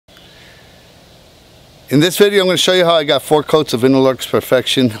In this video, I'm going to show you how I got 4 coats of Interlux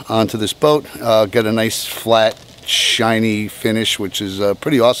Perfection onto this boat. Get a nice flat, shiny finish, which is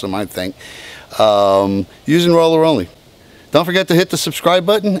pretty awesome, I think. Using roller only. Don't forget to hit the subscribe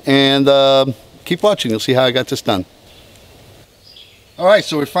button and keep watching. You'll see how I got this done. Alright,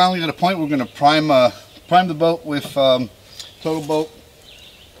 so we're finally at a point we're going to prime the boat with TotalBoat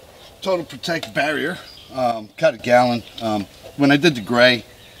Total Protect Barrier. Got a gallon. When I did the gray,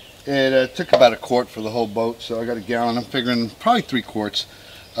 it took about a quart for the whole boat, so I got a gallon. I'm figuring probably 3 quarts.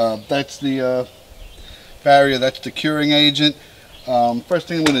 That's the barrier. That's the curing agent. First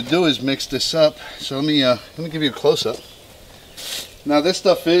thing I'm going to do is mix this up. So let me give you a close-up. Now this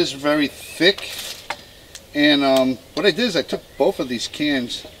stuff is very thick, and what I did is I took both of these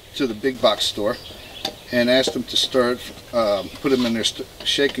cans to the big box store and asked them to start, put them in their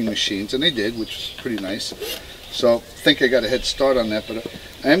shaking machines, and they did, which was pretty nice. So I think I got a head start on that, but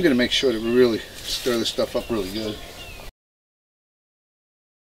I am going to make sure to really stir this stuff up really good.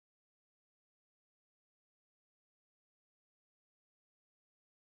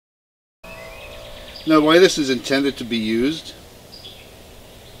 Now the way this is intended to be used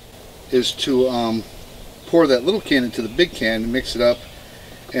is to pour that little can into the big can, mix it up,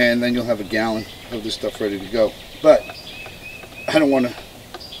 and then you'll have a gallon of this stuff ready to go. But I don't want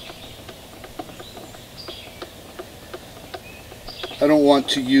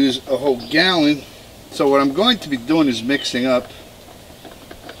to use a whole gallon, so what I'm going to be doing is mixing up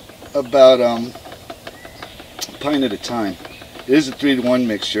about a pint at a time. It is a 3-to-1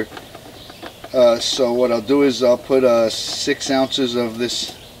 mixture, so what I'll do is I'll put 6 ounces of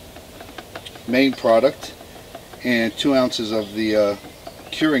this main product and 2 ounces of the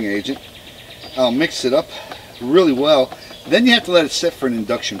curing agent. I'll mix it up really well. Then you have to let it sit for an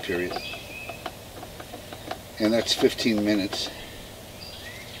induction period, and that's 15 minutes.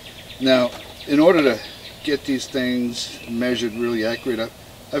 Now, in order to get these things measured really accurate,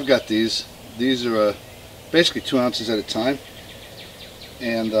 I've got these. These are basically 2 ounces at a time,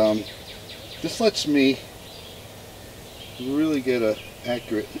 and this lets me really get a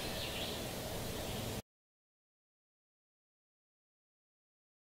accurate.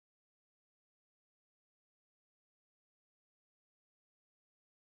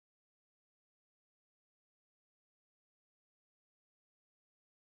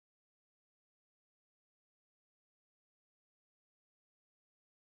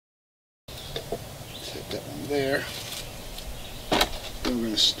 Set that one there. Then we're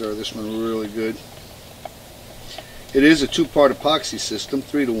going to stir this one really good. It is a 2-part epoxy system,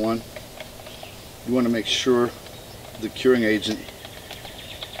 3-to-1. You want to make sure the curing agent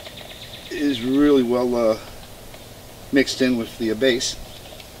is really well mixed in with the base.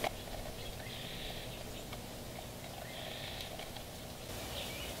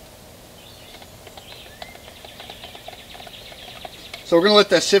 So we're going to let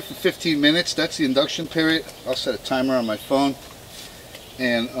that sit for 15 minutes. That's the induction period. I'll set a timer on my phone.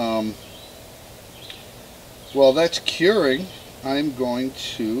 And while that's curing, I'm going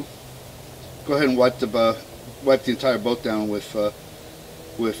to go ahead and wipe the entire boat down with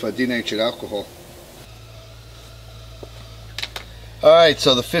denatured alcohol. Alright,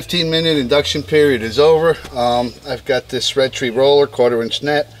 so the 15-minute induction period is over. I've got this Red Tree roller, 1/4-inch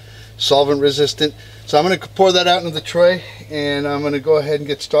net, solvent resistant. So I'm going to pour that out into the tray, and I'm going to go ahead and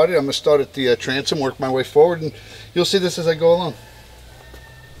get started. I'm going to start at the transom, work my way forward, and you'll see this as I go along.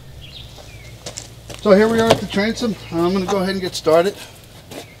 So here we are at the transom. I'm going to go ahead and get started.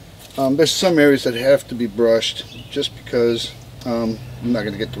 There's some areas that have to be brushed, just because I'm not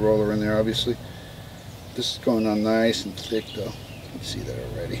going to get the roller in there, obviously. This is going on nice and thick, though. You can see that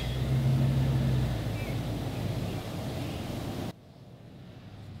already.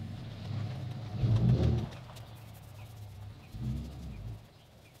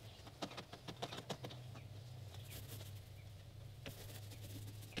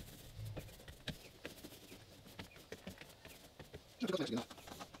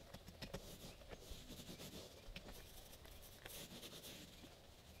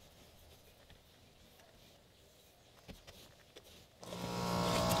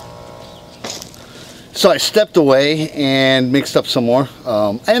 So I stepped away and mixed up some more.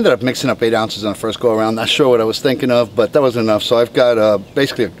 I ended up mixing up 8 ounces on the first go around. Not sure what I was thinking of, but that wasn't enough. So I've got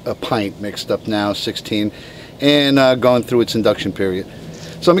basically a pint mixed up now, 16, and going through its induction period.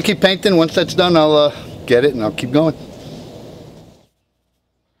 So let me keep painting. Once that's done, I'll get it and I'll keep going.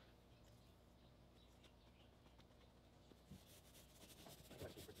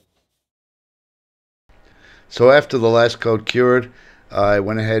 So after the last coat cured, I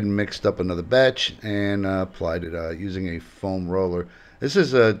went ahead and mixed up another batch and applied it using a foam roller. This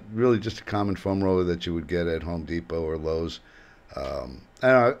is really just a common foam roller that you would get at Home Depot or Lowe's. And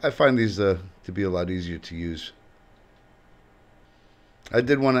I find these to be a lot easier to use. I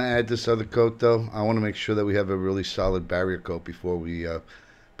did want to add this other coat though. I want to make sure that we have a really solid barrier coat before we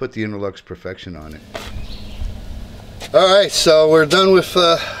put the Interlux Perfection on it. Alright, so we're done with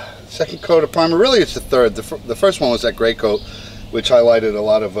second coat of primer. Really it's the third. The first one was that gray coat, which highlighted a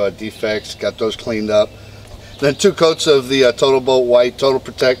lot of defects, got those cleaned up. Then 2 coats of the TotalBoat white, Total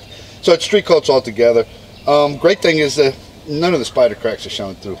Protect. So it's 3 coats altogether. Great thing is that none of the spider cracks are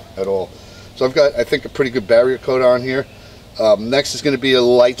showing through at all. So I've got, I think, a pretty good barrier coat on here. Next is going to be a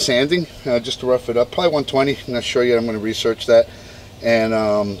light sanding, just to rough it up. Probably 120. I'm not sure yet. I'm going to research that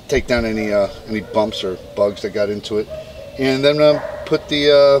and take down any bumps or bugs that got into it, and then put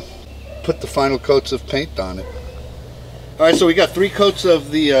the final coats of paint on it. All right, so we got 3 coats of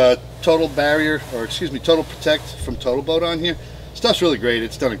the Total Protect from TotalBoat on here. Stuff's really great.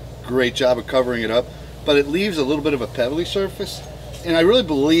 It's done a great job of covering it up, but it leaves a little bit of a pebbly surface, and I really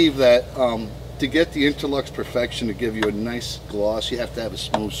believe that to get the Interlux Perfection to give you a nice gloss, you have to have a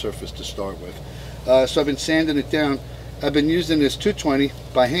smooth surface to start with. So I've been sanding it down. I've been using this 220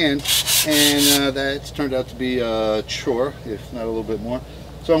 by hand, and that's turned out to be a chore, if not a little bit more.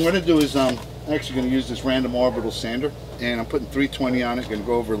 So what I'm going to do is I'm actually going to use this random orbital sander, and I'm putting 320 on it. Going to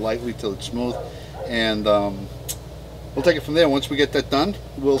go over lightly till it's smooth, and we'll take it from there. Once we get that done,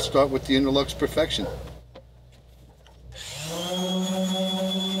 we'll start with the Interlux Perfection.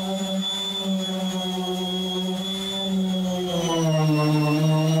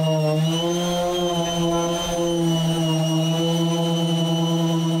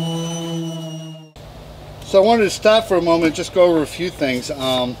 So I wanted to stop for a moment and just go over a few things.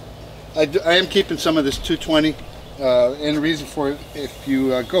 I am keeping some of this 220, and the reason for it, if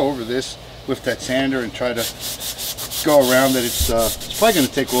you go over this with that sander and try to go around it, it's probably going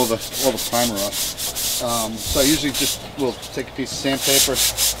to take all the primer off. So I usually just will take a piece of sandpaper,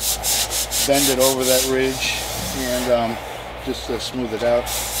 bend it over that ridge, and just smooth it out.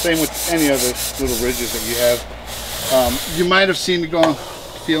 Same with any other little ridges that you have. You might have seen me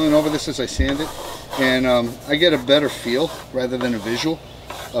feeling over this as I sand it, and I get a better feel rather than a visual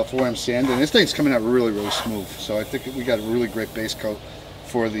for where I'm sanding. This thing's coming out really, really smooth. So I think we got a really great base coat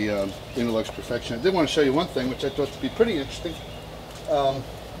for the Interlux Perfection. I did want to show you one thing which I thought to be pretty interesting.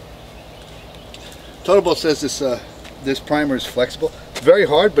 TotalBoat says this primer is flexible. It's very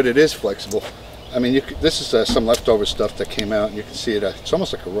hard, but it is flexible. I mean, this is some leftover stuff that came out, and you can see it. It's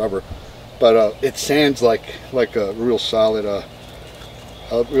almost like a rubber, but it sands like a real solid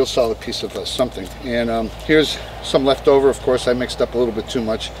piece of something. And here's some leftover. Of course, I mixed up a little bit too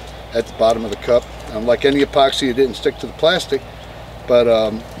much at the bottom of the cup. Like any epoxy, it didn't stick to the plastic, but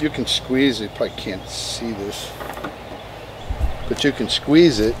you can squeeze it. You probably can't see this, but you can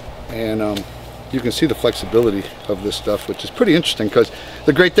squeeze it, and you can see the flexibility of this stuff, which is pretty interesting, because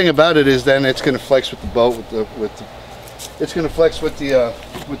the great thing about it is then it's going to flex with the boat, it's going to flex with the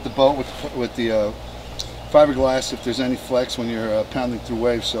boat, with the fiberglass, if there's any flex when you're pounding through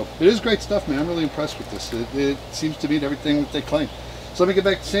waves. So it is great stuff, man. I'm really impressed with this. It seems to meet everything that they claim. So let me get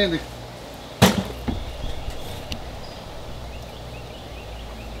back to sanding.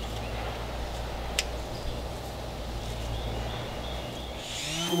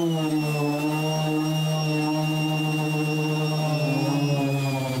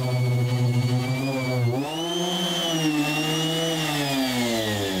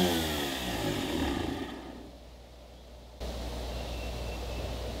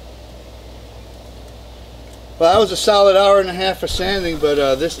 Well, that was a solid hour and a half of sanding, but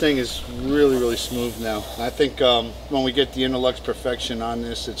this thing is really, really smooth now. I think when we get the Interlux Perfection on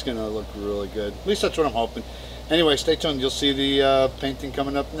this, it's going to look really good. At least that's what I'm hoping. Anyway, stay tuned. You'll see the painting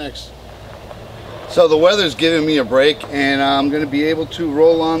coming up next. So the weather's giving me a break, and I'm going to be able to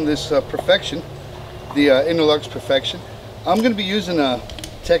roll on this Perfection, the Interlux Perfection. I'm going to be using a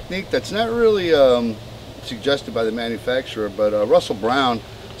technique that's not really suggested by the manufacturer, but Russel Brown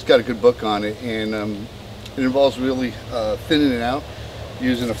has got a good book on it, and it involves really thinning it out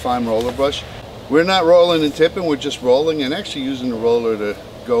using a fine roller brush. We're not rolling and tipping, we're just rolling and actually using the roller to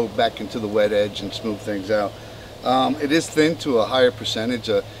go back into the wet edge and smooth things out. It is thin to a higher percentage.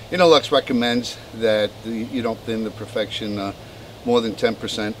 Interlux recommends that you don't thin the Perfection more than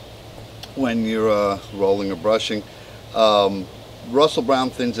 10% when you're rolling or brushing. Russel Brown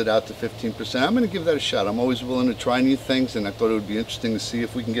thins it out to 15%. I'm going to give that a shot. I'm always willing to try new things, and I thought it would be interesting to see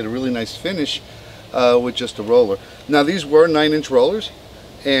if we can get a really nice finish with just a roller. Now these were 9-inch rollers,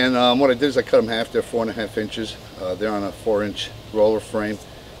 and what I did is I cut them half. They're 4.5 inches. They're on a 4-inch roller frame.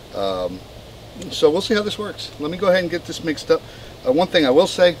 So we'll see how this works. Let me go ahead and get this mixed up. One thing I will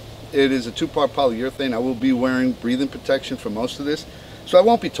say, it is a 2-part polyurethane. I will be wearing breathing protection for most of this, so I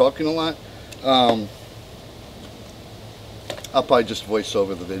won't be talking a lot. I'll probably just voice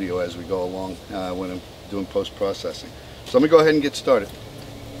over the video as we go along when I'm doing post-processing. So let me go ahead and get started.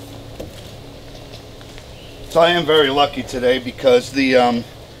 So I am very lucky today because the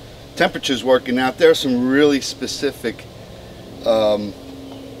temperature's working out. There are some really specific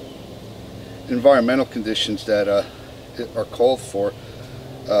environmental conditions that are called for.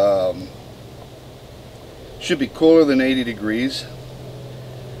 Should be cooler than 80 degrees.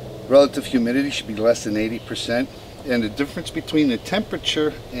 Relative humidity should be less than 80%. And the difference between the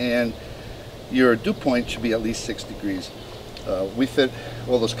temperature and your dew point should be at least 6 degrees. We fit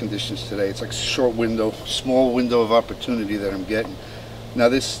all those conditions today. It's like a short window, small window of opportunity that I'm getting. Now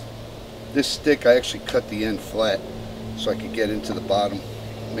this stick, I actually cut the end flat so I could get into the bottom.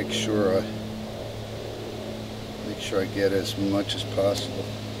 Make sure I get as much as possible.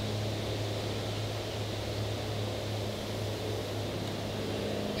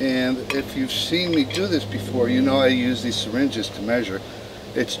 And if you've seen me do this before, you know I use these syringes to measure.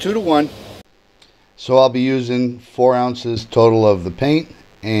 It's 2 to 1. So I'll be using 4 ounces total of the paint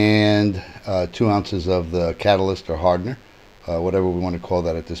and 2 ounces of the catalyst or hardener, whatever we want to call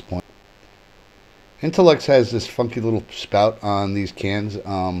that at this point. Interlux has this funky little spout on these cans.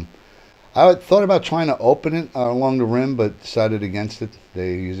 I thought about trying to open it along the rim, but decided against it.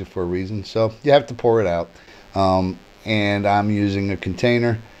 They use it for a reason, so you have to pour it out. And I'm using a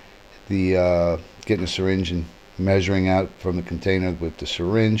container, getting a syringe and measuring out from the container with the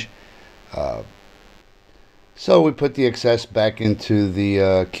syringe. So we put the excess back into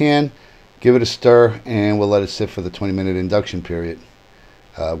the can, give it a stir, and we'll let it sit for the 20-minute induction period.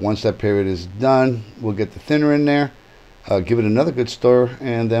 Once that period is done, we'll get the thinner in there, give it another good stir,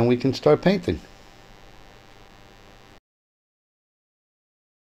 and then we can start painting.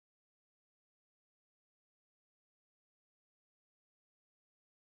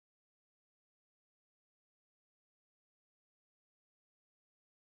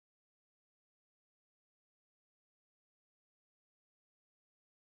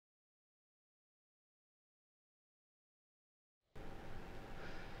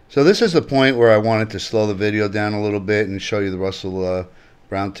 So this is the point where I wanted to slow the video down a little bit and show you the Russel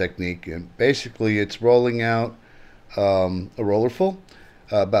Brown technique. And basically it's rolling out a roller full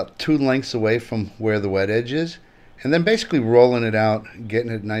about 2 lengths away from where the wet edge is, and then basically rolling it out, getting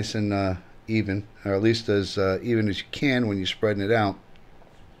it nice and even, or at least as even as you can when you're spreading it out.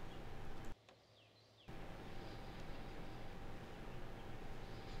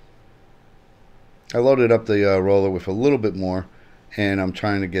 I loaded up the roller with a little bit more, and I'm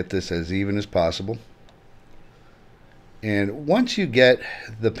trying to get this as even as possible. And once you get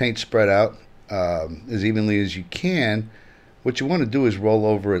the paint spread out as evenly as you can, what you want to do is roll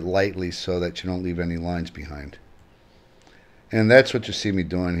over it lightly so that you don't leave any lines behind. And that's what you see me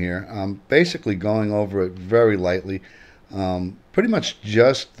doing here. I'm basically going over it very lightly, pretty much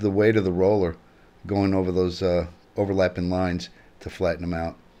just the weight of the roller going over those overlapping lines to flatten them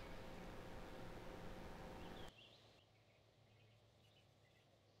out.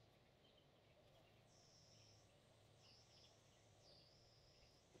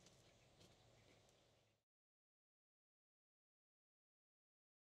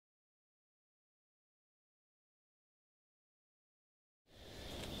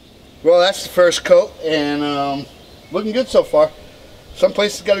 Well, that's the first coat, and looking good so far. Some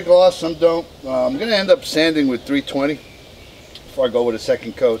places got a gloss, some don't. I'm going to end up sanding with 320 before I go with a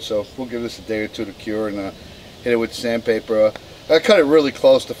second coat, so we'll give this a day or two to cure and hit it with sandpaper. I cut it really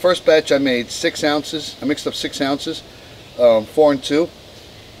close. The first batch I made 6 ounces. I mixed up 6 ounces, 4 and 2,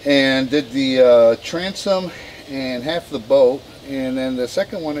 and did the transom and half the boat. And then the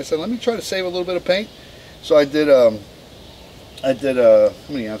second one, I said, let me try to save a little bit of paint. So I did how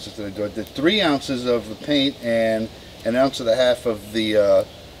many ounces did I do? I did 3 ounces of the paint and 1.5 ounces of the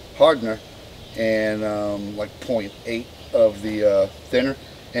hardener, and like 0.8 of the thinner.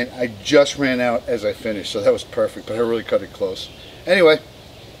 And I just ran out as I finished, so that was perfect, but I really cut it close. Anyway,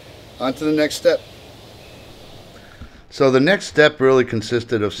 on to the next step. So the next step really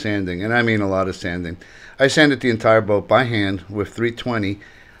consisted of sanding, and I mean a lot of sanding. I sanded the entire boat by hand with 320.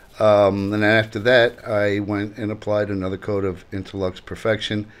 And then after that, I went and applied another coat of Interlux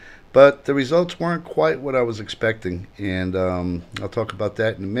Perfection, but the results weren't quite what I was expecting, and I'll talk about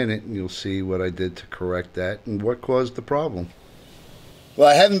that in a minute, and you'll see what I did to correct that and what caused the problem. Well,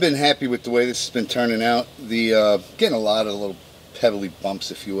 I haven't been happy with the way this has been turning out. Getting a lot of little pebbly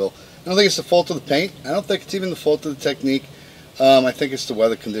bumps, if you will. I don't think it's the fault of the paint. I don't think it's even the fault of the technique. I think it's the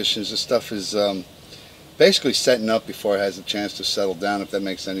weather conditions. This stuff is basically setting up before it has a chance to settle down, if that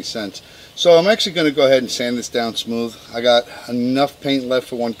makes any sense. So I'm actually going to go ahead and sand this down smooth. I got enough paint left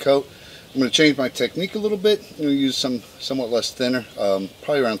for one coat. I'm going to change my technique a little bit. I'm going to use somewhat less thinner,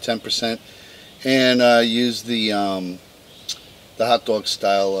 probably around 10%, and use the hot dog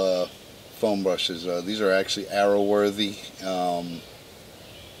style foam brushes. These are actually arrow worthy. Want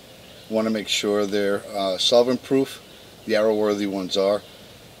to make sure they're solvent proof. The arrow worthy ones are,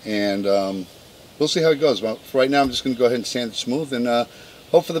 and we'll see how it goes. Well, for right now I'm just going to go ahead and sand it smooth and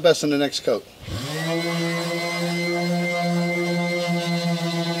hope for the best on the next coat.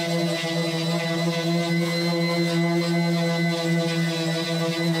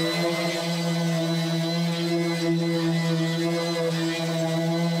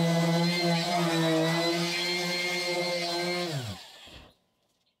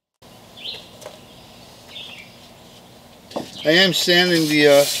 I am sanding the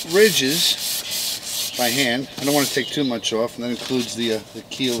ridges by hand. I don't want to take too much off, and that includes the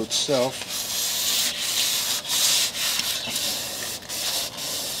keel itself.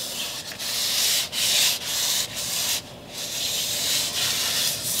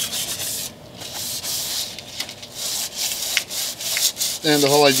 And the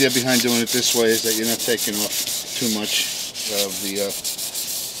whole idea behind doing it this way is that you're not taking off too much of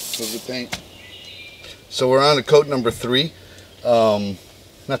the paint. So we're on to coat number 3.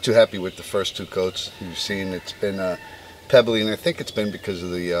 Not too happy with the first 2 coats. You've seen it's been pebbly, and I think it's been because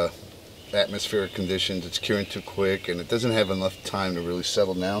of the atmospheric conditions. It's curing too quick, and it doesn't have enough time to really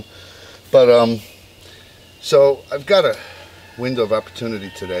settle down. But so I've got a window of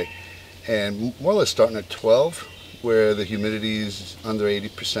opportunity today, and more or less starting at 12, where the humidity is under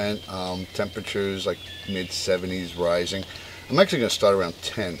 80%, temperatures like mid-70s rising. I'm actually going to start around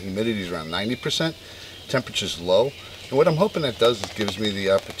 10. Humidity is around 90%. Temperature's low, and what I'm hoping that does is gives me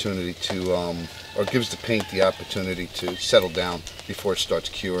the opportunity to, or gives the paint the opportunity to settle down before it starts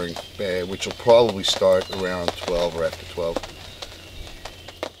curing, which will probably start around 12 or after 12.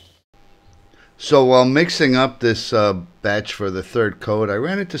 So while mixing up this batch for the 3rd coat, I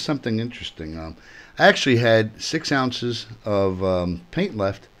ran into something interesting. I actually had 6 ounces of paint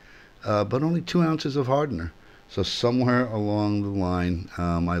left, but only 2 ounces of hardener. So somewhere along the line,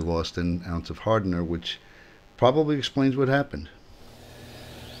 I lost an ounce of hardener, which probably explains what happened.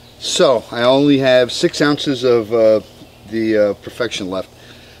 So I only have 6 ounces of the Perfection left.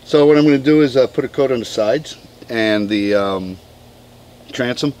 So what I'm going to do is put a coat on the sides and the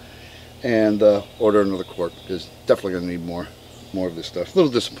transom, and order another quart, because definitely going to need more of this stuff. A little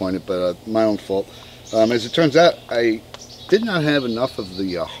disappointed, but my own fault. As it turns out, I did not have enough of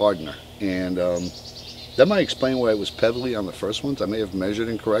the hardener, and that might explain why it was pebbly on the first ones. I may have measured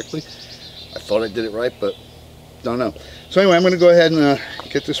incorrectly. I thought I did it right, but don't know. So anyway, I'm going to go ahead and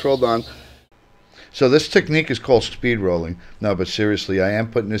get this rolled on. So this technique is called speed rolling. No, but seriously, I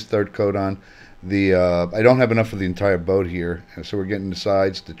am putting this 3rd coat on. I don't have enough of the entire boat here, so we're getting the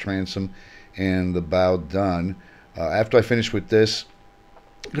sides, the transom, and the bow done. After I finish with this,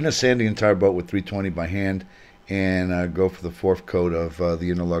 I'm going to sand the entire boat with 320 by hand and go for the 4th coat of the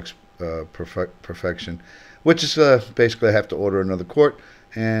Interlux Perfection, which is basically I have to order another quart,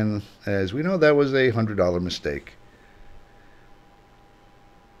 and as we know, that was a $100 mistake.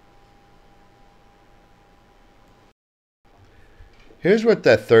 Here's what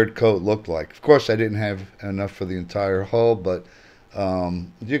that 3rd coat looked like. Of course, I didn't have enough for the entire hull, but as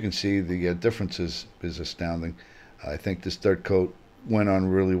you can see, the difference is astounding. I think this 3rd coat went on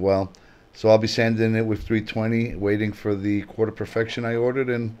really well. So I'll be sanding it with 320, waiting for the quarter Perfection I ordered,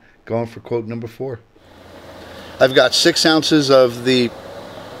 and going for coat number 4. I've got 6 ounces of the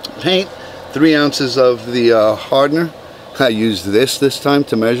paint, 3 ounces of the hardener. I used this time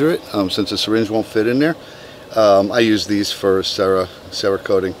to measure it, since the syringe won't fit in there. I use these for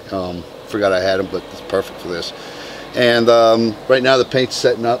Cerakoting. Forgot I had them, but it's perfect for this. And right now the paint's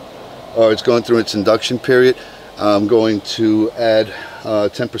setting up, or it's going through its induction period. I'm going to add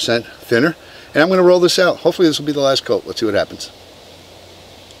 10% thinner, and I'm going to roll this out. Hopefully this will be the last coat. Let's see what happens.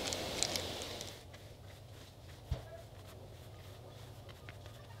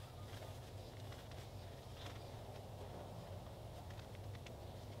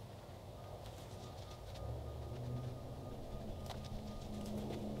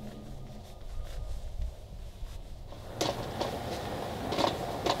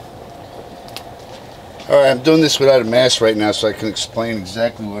 Alright, I'm doing this without a mask right now, so I can explain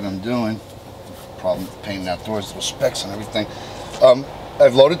exactly what I'm doing. Problem with painting outdoors, little specks and everything.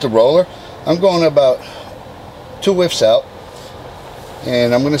 I've loaded the roller. I'm going about 2 whiffs out,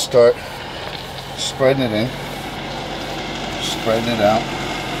 and I'm going to start spreading it in, spreading it out.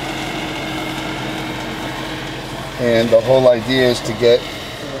 And the whole idea is to get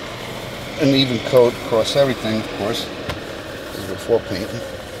an even coat across everything, of course, before painting.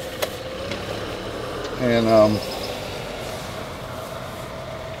 And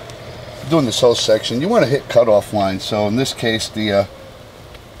doing this whole section, you want to hit cutoff lines. So in this case, the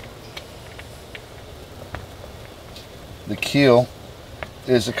keel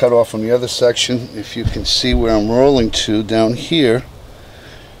is a cutoff from the other section. If you can see where I'm rolling to down here,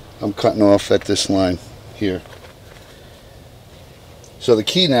 I'm cutting off at this line here. So the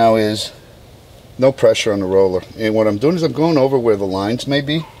key now is no pressure on the roller. And what I'm doing is I'm going over where the lines may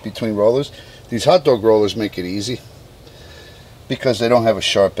be between rollers. These hot dog rollers make it easy because they don't have a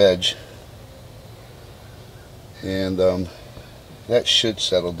sharp edge. And that should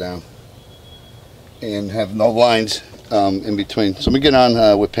settle down and have no lines in between. So I'm going to get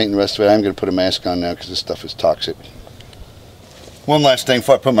on with painting the rest of it. I'm going to put a mask on now because this stuff is toxic. One last thing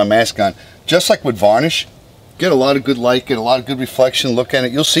before I put my mask on. Just like with varnish, get a lot of good light, get a lot of good reflection, look at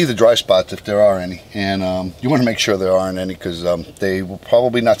it. You'll see the dry spots if there are any. And you want to make sure there aren't any because they will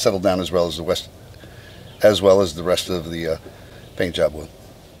probably not settle down as well as the rest of the paint job will.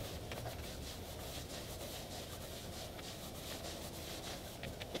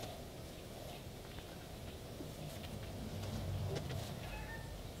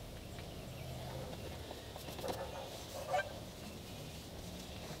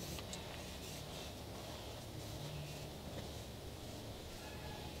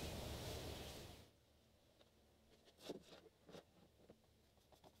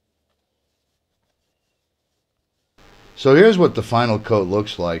 So here's what the final coat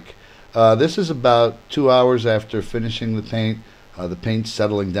looks like. This is about 2 hours after finishing the paint. The paint's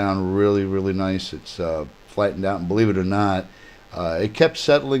settling down really, really nice. It's flattened out, and believe it or not, it kept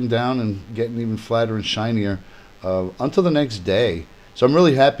settling down and getting even flatter and shinier until the next day. So I'm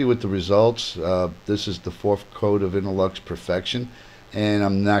really happy with the results. This is the 4th coat of Interlux Perfection, and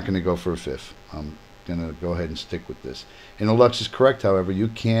I'm not going to go for a 5th. I'm going to go ahead and stick with this. Interlux is correct, however. You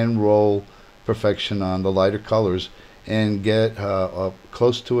can roll Perfection on the lighter colors and get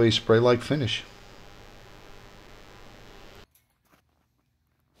close to a spray-like finish.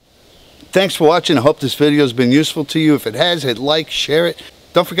 Thanks for watching. I hope this video has been useful to you. If it has, hit like, share it.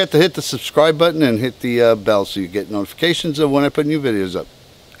 Don't forget to hit the subscribe button and hit the bell so you get notifications of when I put new videos up.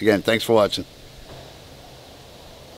 Again, thanks for watching.